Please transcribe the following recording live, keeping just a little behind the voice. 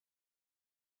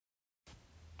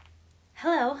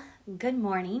Hello, good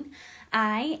morning.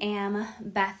 I am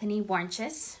Bethany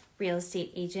Warnches, real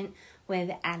estate agent with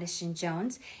Addison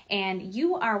Jones, and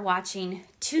you are watching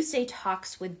Tuesday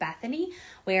Talks with Bethany,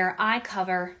 where I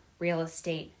cover real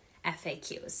estate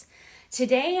FAQs.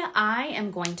 Today, I am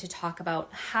going to talk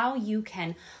about how you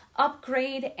can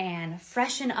upgrade and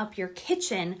freshen up your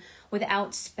kitchen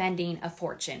without spending a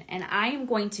fortune. And I am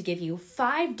going to give you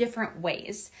 5 different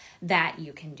ways that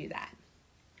you can do that.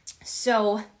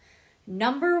 So,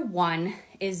 number 1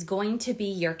 is going to be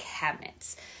your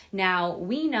cabinets. Now,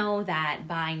 we know that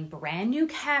buying brand new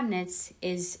cabinets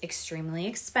is extremely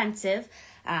expensive.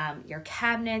 Your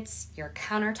cabinets, your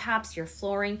countertops, your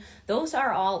flooring, those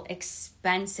are all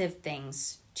expensive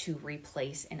things to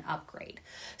replace and upgrade.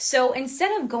 So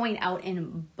instead of going out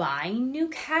and buying new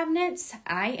cabinets,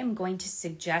 I am going to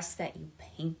suggest that you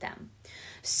paint them.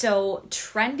 So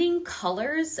trending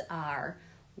colors are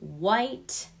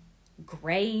white,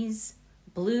 grays,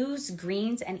 blues,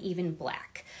 greens, and even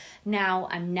black. Now,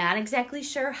 I'm not exactly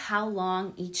sure how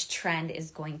long each trend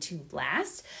is going to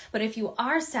last, but if you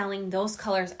are selling, those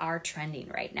colors are trending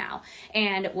right now.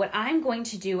 And what I'm going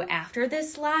to do after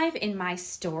this live in my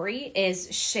story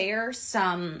is share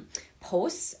some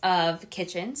posts of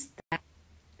kitchens that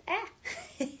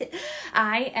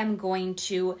I am going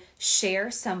to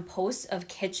share some posts of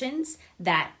kitchens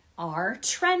that are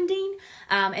trending.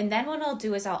 And then what I'll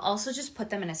do is I'll also just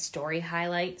put them in a story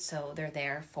highlight so they're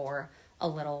there for a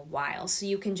little while. So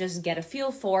you can just get a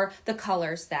feel for the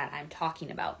colors that I'm talking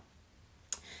about.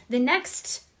 The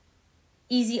next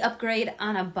easy upgrade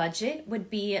on a budget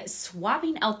would be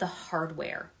swapping out the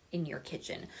hardware in your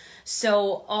kitchen.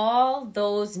 So all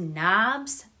those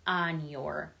knobs on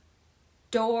your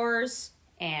doors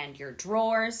and your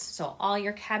drawers, so all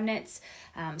your cabinets,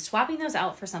 swapping those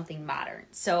out for something modern.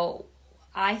 So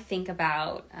I think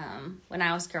about when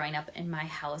I was growing up in my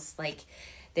house, like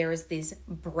there was these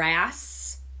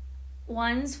brass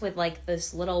ones with like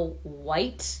this little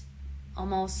white,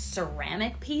 almost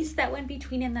ceramic piece that went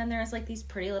between, and then there's like these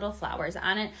pretty little flowers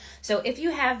on it. So if you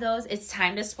have those, it's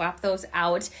time to swap those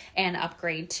out and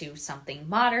upgrade to something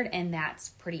modern, and that's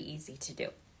pretty easy to do.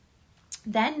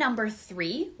 Then number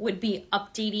 3 would be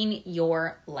updating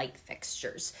your light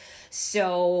fixtures.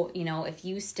 So, if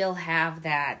you still have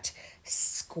that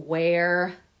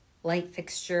square light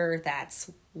fixture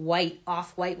that's white,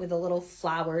 off-white with the little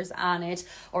flowers on it,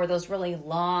 or those really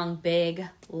long, big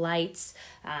lights,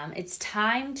 it's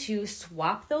time to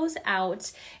swap those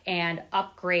out and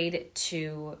upgrade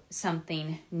to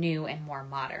something new and more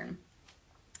modern.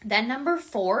 Then number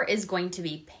 4 is going to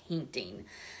be painting.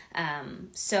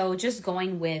 So just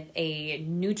going with a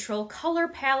neutral color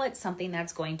palette, something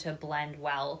that's going to blend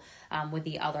well with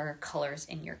the other colors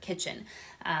in your kitchen.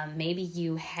 Maybe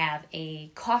you have a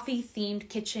coffee themed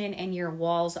kitchen and your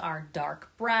walls are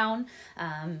dark brown.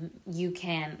 You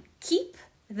can keep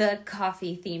the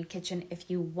coffee themed kitchen if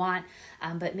you want,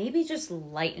 but maybe just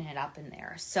lighten it up in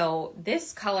there. So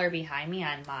this color behind me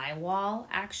on my wall,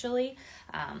 actually,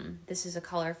 this is a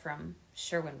color from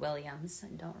Sherwin-Williams.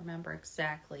 I don't remember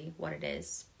exactly what it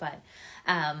is, but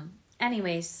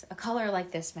anyways, a color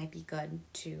like this might be good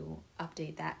to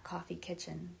update that coffee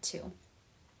kitchen too.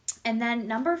 And then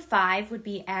number 5 would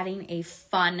be adding a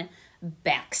fun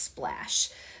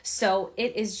backsplash. So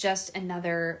it is just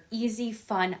another easy,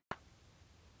 fun.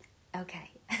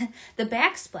 Okay, the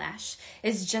backsplash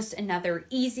is just another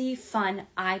easy, fun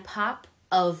eye pop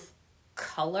of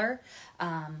color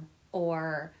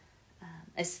or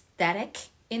aesthetic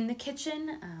in the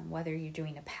kitchen, whether you're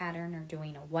doing a pattern or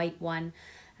doing a white one.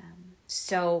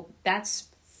 So that's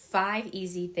 5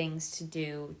 easy things to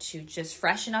do to just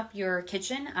freshen up your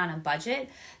kitchen on a budget.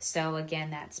 So again,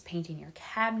 that's painting your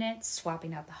cabinets,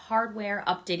 swapping out the hardware,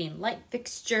 updating light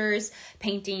fixtures,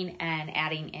 painting, and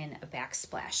adding in a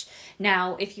backsplash.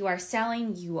 Now, if you are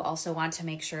selling, you also want to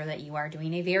make sure that you are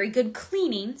doing a very good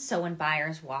cleaning so when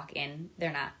buyers walk in,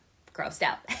 they're not grossed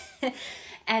out.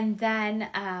 And then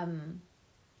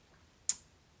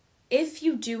if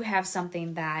you do have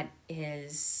something that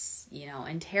is,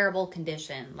 in terrible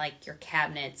condition, like your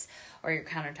cabinets or your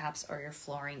countertops or your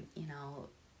flooring,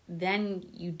 then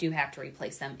you do have to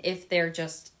replace them if they're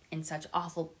just in such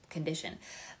awful condition.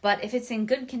 But if it's in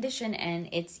good condition and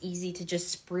it's easy to just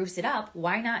spruce it up,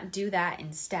 why not do that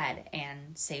instead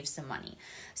and save some money?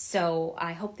 So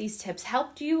I hope these tips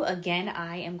helped you. Again,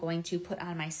 I am going to put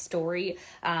on my story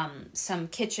some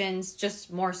kitchens,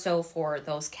 just more so for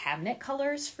those cabinet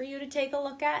colors for you to take a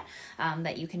look at,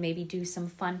 that you can maybe do some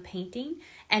fun painting.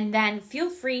 And then feel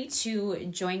free to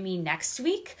join me next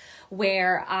week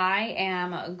where I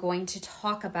am going to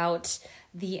talk about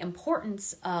the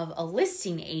importance of a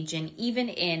listing agent even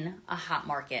in a hot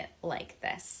market like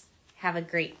this. Have a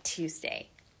great Tuesday.